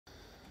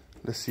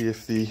Let's see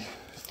if the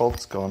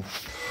fault's gone.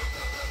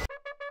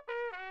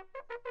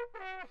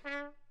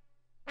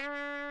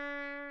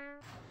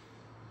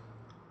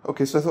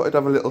 Okay, so I thought I'd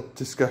have a little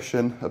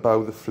discussion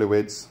about the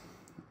fluids.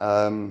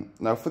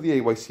 Now for the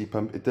AYC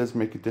pump, it does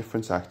make a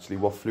difference actually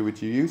what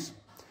fluid you use.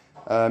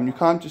 You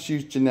can't just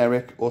use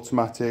generic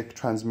automatic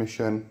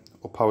transmission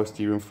or power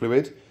steering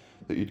fluid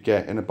that you'd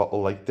get in a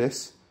bottle like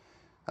this.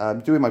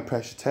 Doing my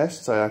pressure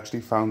tests, I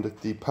actually found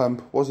that the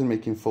pump wasn't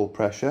making full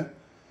pressure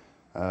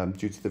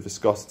due to the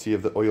viscosity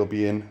of the oil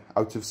being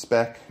out of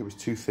spec. It was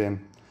too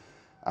thin,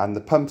 and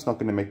the pump's not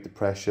going to make the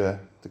pressure.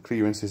 The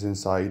clearances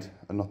inside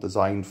are not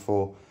designed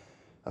for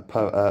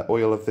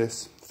oil of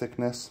this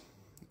thickness,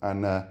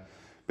 and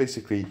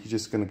basically you're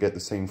just going to get the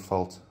same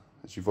fault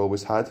as you've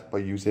always had by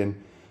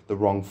using the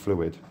wrong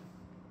fluid.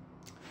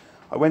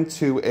 I went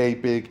to a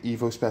big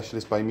Evo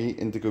specialist by me,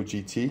 Indigo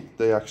GT.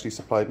 They actually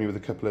supplied me with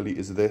a couple of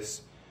litres of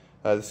this.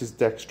 This is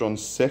Dextron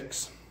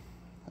 6.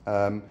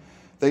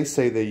 They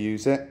say they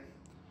use it.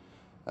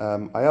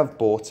 I have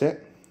bought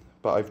it,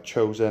 but I've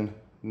chosen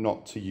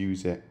not to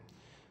use it.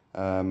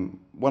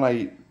 When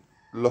I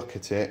look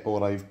at it,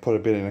 or I've put a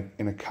bit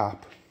in a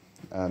cap,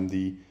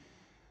 it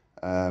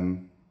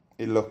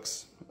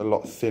looks a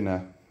lot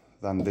thinner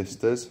than this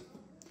does.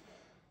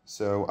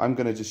 So I'm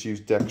going to just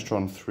use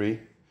Dextron 3,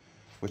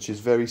 which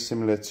is very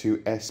similar to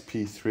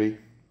SP3.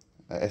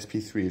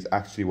 SP3 is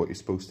actually what you're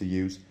supposed to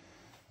use,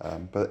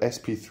 but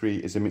SP3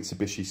 is a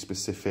Mitsubishi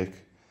specific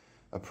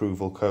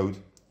approval code.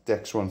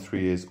 Dextron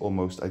 3 is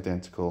almost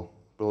identical.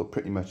 Well, it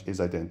pretty much is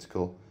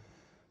identical.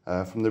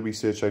 From the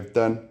research I've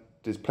done,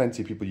 there's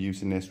plenty of people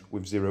using this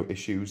with zero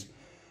issues,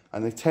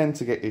 and they tend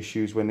to get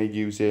issues when they're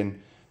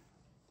using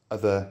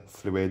other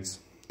fluids,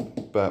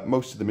 but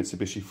most of the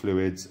Mitsubishi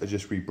fluids are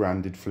just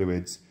rebranded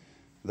fluids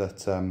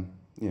that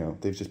you know,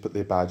 they've just put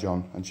their badge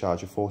on and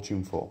charge a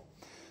fortune for.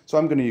 So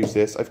I'm going to use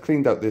this. I've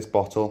cleaned out this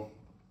bottle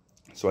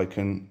so I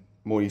can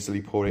more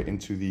easily pour it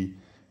into the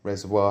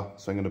reservoir.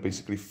 So I'm going to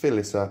basically fill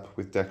this up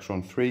with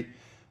Dextron 3,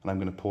 and I'm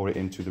going to pour it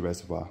into the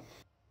reservoir.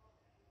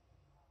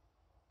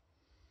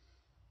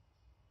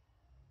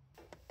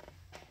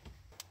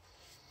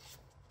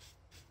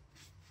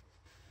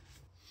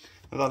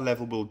 Now that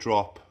level will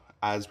drop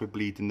as we're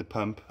bleeding the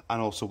pump,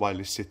 and also while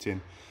it's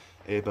sitting,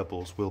 air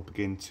bubbles will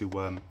begin to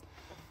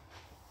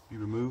be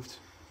removed.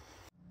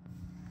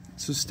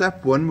 So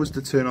step 1 was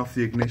to turn off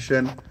the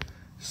ignition.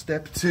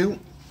 Step 2,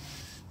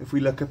 if we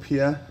look up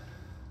here,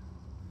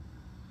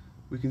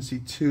 we can see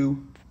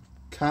 2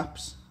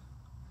 caps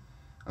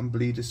and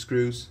bleeder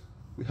screws.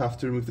 We have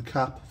to remove the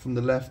cap from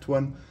the left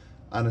one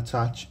and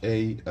attach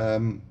a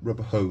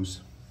rubber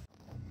hose.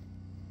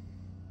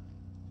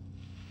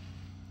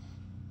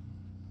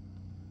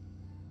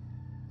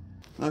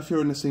 Now if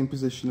you're in the same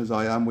position as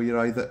I am, where you're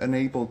either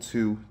unable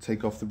to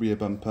take off the rear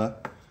bumper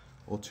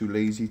or too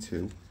lazy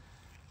to,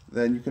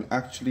 then you can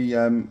actually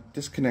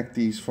disconnect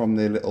these from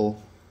their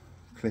little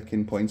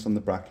clicking points on the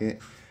bracket,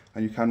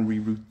 and you can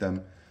reroute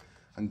them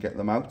and get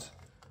them out.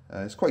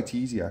 It's quite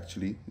easy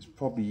actually. It's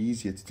probably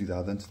easier to do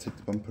that than to take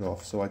the bumper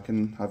off, so I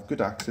can have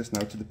good access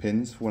now to the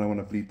pins for when I want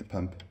to bleed the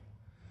pump.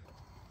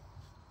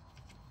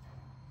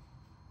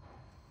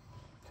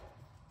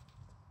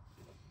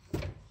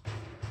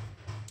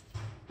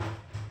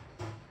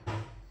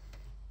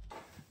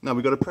 Now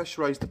we've got to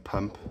pressurise the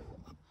pump,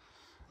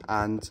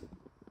 and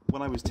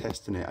when I was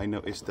testing it, I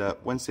noticed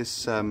that once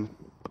this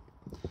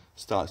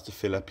starts to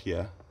fill up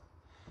here,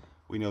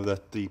 we know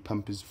that the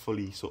pump is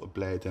fully sort of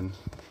bled and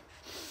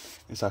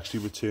it's actually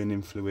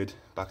returning fluid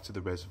back to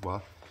the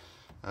reservoir.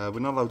 We're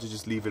not allowed to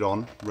just leave it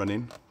on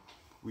running.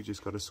 We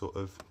just got to sort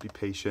of be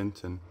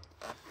patient and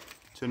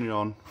turn it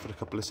on for a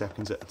couple of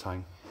seconds at a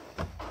time.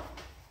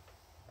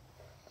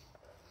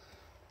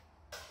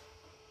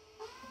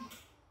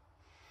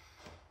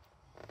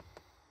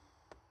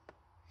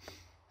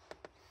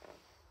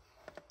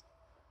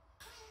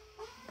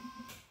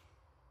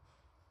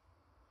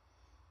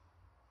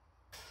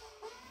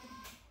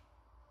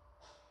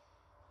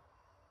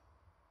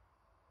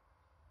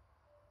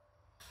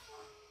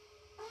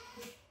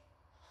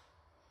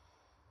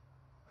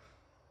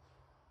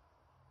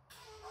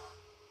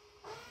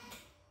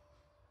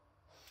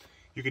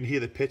 You can hear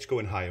the pitch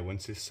going higher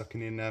once it's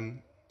sucking in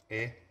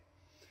air.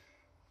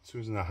 As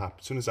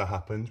soon as that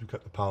happens, we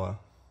cut the power.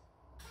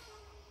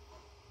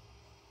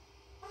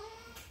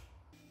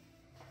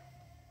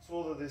 So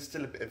although there's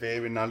still a bit of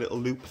air in that little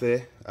loop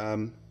there,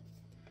 I'm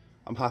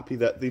happy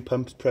that the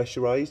pump's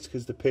pressurised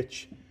because the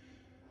pitch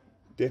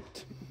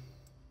dipped.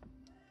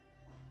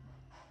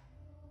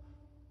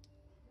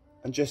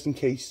 And just in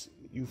case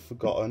you've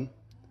forgotten,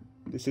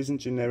 this isn't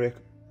generic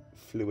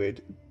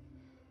fluid.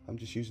 I'm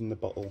just using the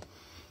bottle.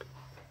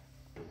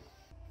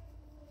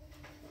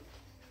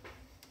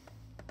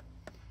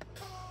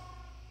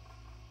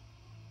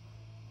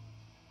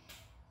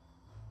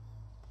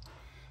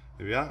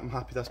 There we are, I'm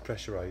happy that's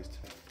pressurised.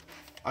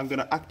 I'm going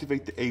to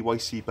activate the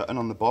AYC button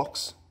on the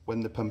box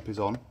when the pump is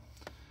on,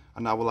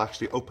 and that will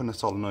actually open the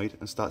solenoid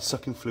and start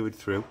sucking fluid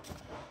through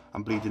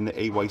and bleeding the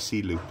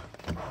AYC loop.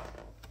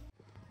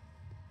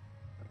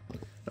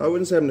 I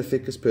wouldn't say I'm the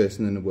thickest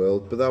person in the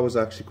world, but that was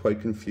actually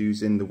quite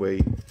confusing the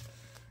way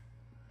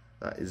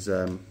that is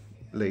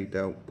laid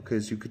out,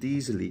 because you could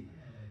easily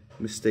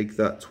mistake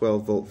that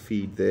 12 volt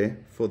feed there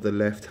for the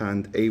left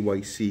hand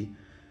AYC.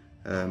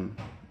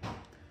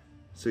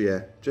 So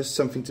yeah, just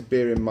something to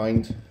bear in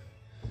mind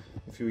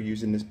if you were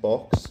using this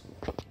box.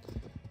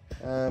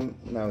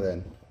 Now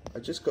then, I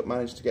just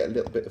managed to get a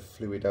little bit of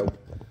fluid out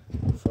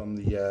from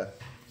the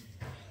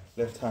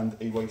left hand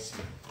AYC.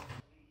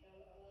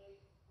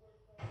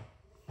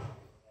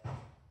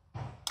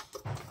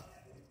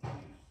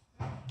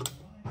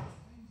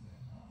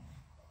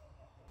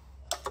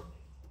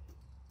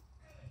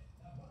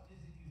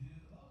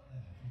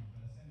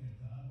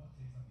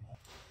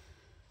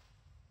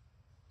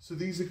 So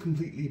these are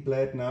completely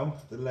bled now,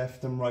 the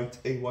left and right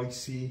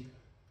AYC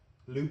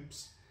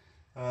loops.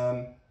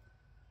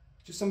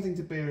 Just something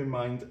to bear in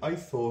mind, I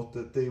thought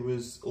that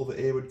all the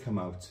air would come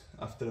out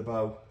after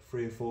about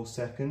 3 or 4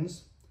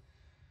 seconds.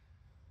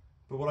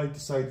 But what I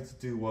decided to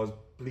do was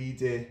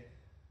bleed it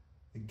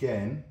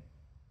again,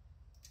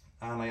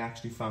 and I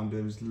actually found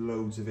there was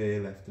loads of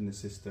air left in the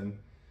system.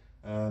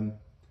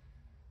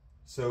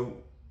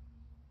 So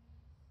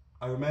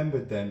I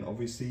remembered then,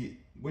 obviously,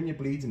 when you're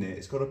bleeding it,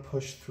 it's got to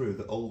push through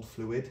the old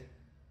fluid,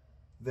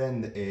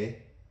 then the air,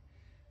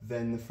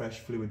 then the fresh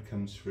fluid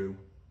comes through.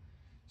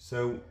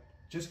 So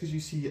just because you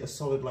see a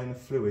solid line of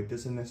fluid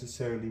doesn't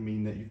necessarily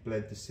mean that you've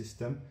bled the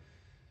system.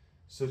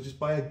 So just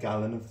buy a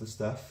gallon of the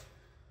stuff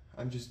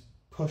and just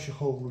push a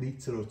whole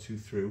litre or 2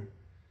 through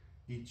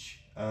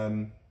each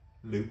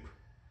loop,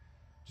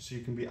 just so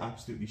you can be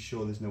absolutely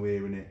sure there's no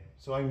air in it.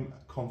 So I'm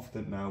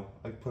confident now,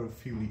 I've put a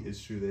few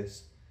litres through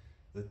this,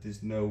 that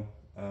there's no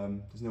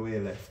air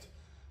left.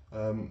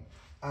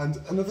 And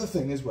another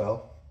thing as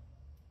well,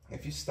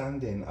 if you're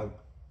standing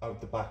out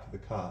the back of the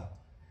car,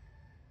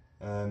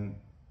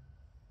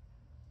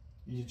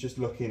 you're just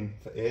looking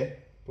for air,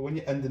 but when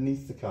you're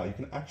underneath the car, you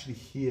can actually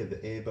hear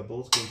the air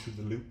bubbles going through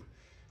the loop.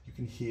 You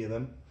can hear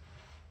them,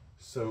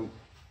 so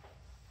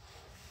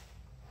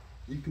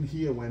you can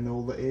hear when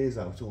all the air's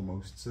out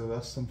almost. So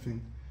that's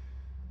something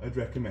I'd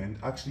recommend.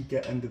 Actually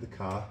get under the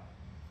car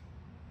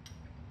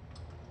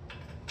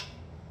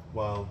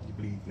while you're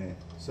bleeding it.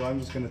 So I'm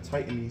just going to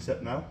tighten these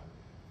up now,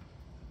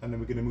 and then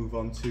we're going to move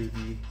on to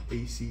the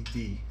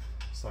ACD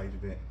side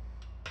of it.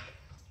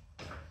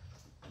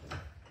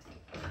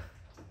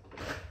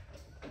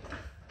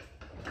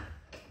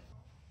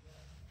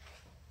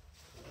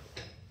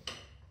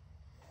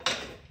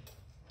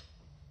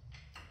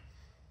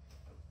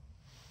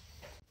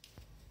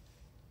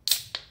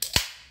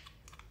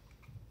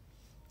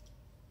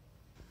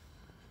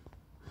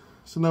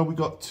 So now we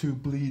got to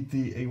bleed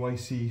the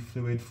AYC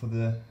fluid for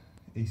the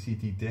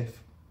ACD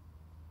diff.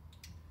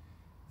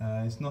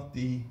 It's not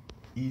the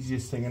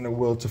easiest thing in the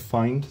world to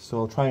find, so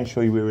I'll try and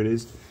show you where it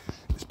is.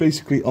 It's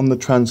basically on the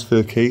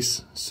transfer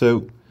case.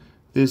 So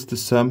there's the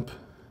sump,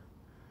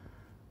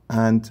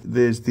 and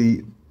there's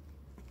the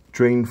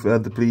drain for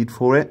the bleed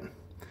for it.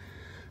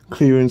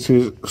 Clearance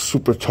is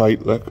super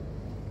tight, look,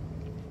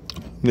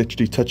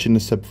 literally touching the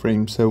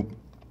subframe, so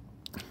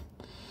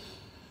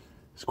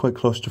it's quite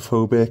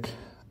claustrophobic.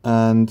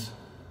 And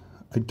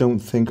I don't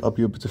think I'll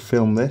be able to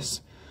film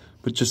this,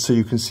 but just so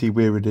you can see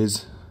where it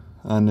is,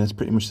 and it's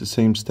pretty much the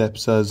same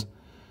steps as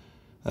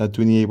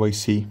doing the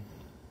AYC.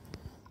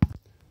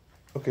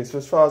 Okay, so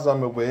as far as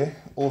I'm aware,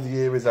 all the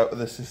air is out of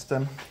the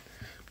system.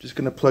 I'm just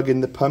going to plug in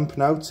the pump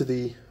now to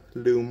the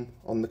loom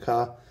on the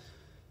car,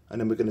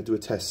 and then we're going to do a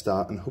test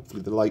start, and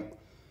hopefully the light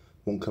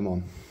won't come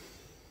on.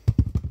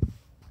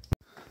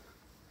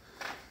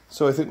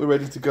 So I think we're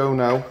ready to go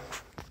now.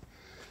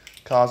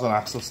 Car's on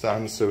axle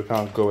stands, so we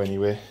can't go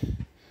anywhere.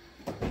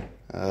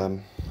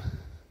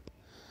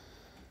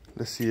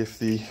 Let's see if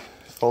the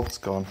fault's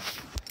gone.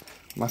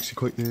 I'm actually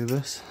quite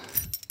nervous.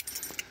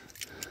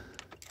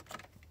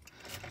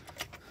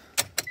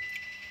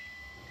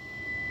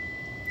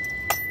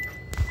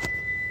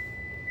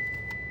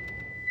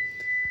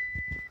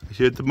 I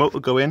heard the motor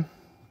go in.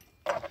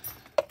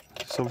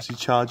 It's obviously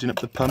charging up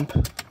the pump.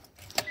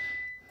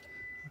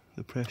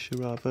 The pressure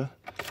rather.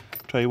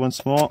 Try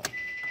once more.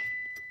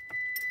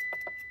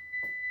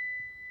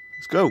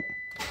 Let's go.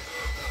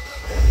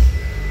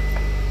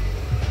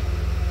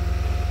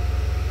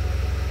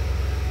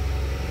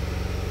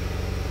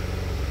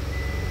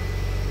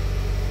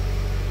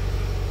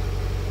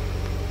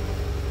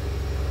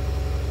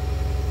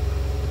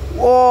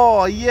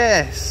 Oh,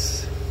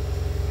 yes.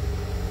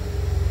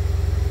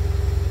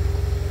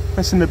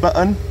 Pressing the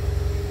button.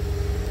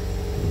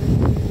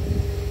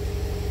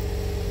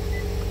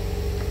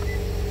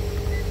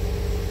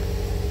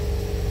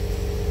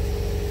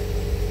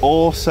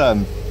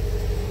 Awesome.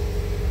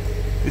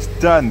 It's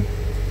done.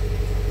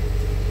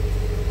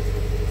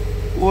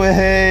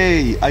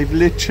 Way! I've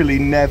literally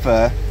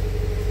never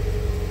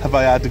have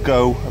I had a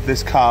go of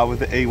this car with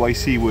the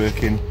AYC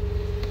working.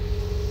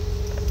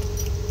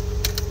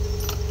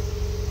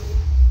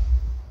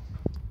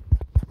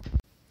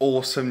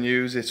 Awesome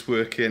news, it's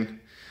working.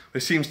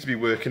 It seems to be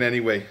working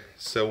anyway.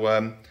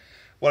 So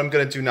What I'm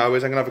going to do now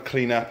is I'm going to have a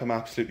clean up. I'm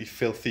absolutely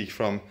filthy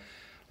from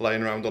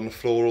lying around on the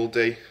floor all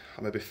day.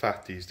 I'm a bit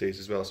fat these days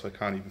as well, so I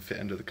can't even fit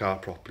under the car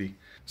properly.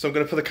 So I'm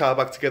going to put the car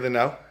back together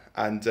now,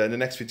 and in the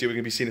next video we're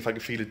going to be seeing if I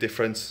can feel a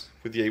difference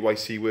with the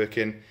AYC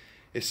working.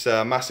 It's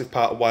a massive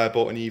part of why I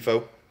bought an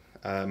Evo,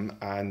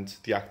 and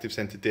the active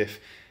centre diff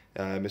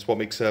is what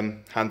makes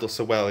them handle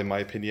so well, in my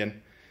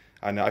opinion.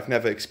 And I've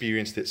never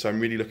experienced it, so I'm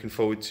really looking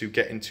forward to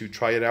getting to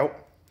try it out.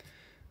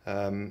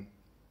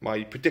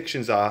 My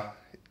predictions are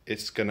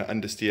it's going to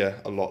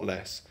understeer a lot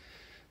less.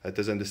 It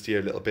does understeer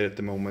a little bit at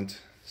the moment,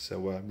 so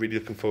really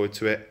looking forward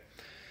to it.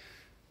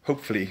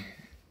 Hopefully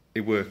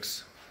it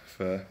works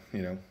for,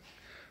 you know,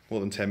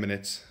 more than 10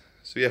 minutes.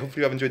 So yeah,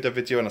 hopefully you have enjoyed that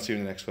video, and I'll see you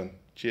in the next one.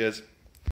 Cheers.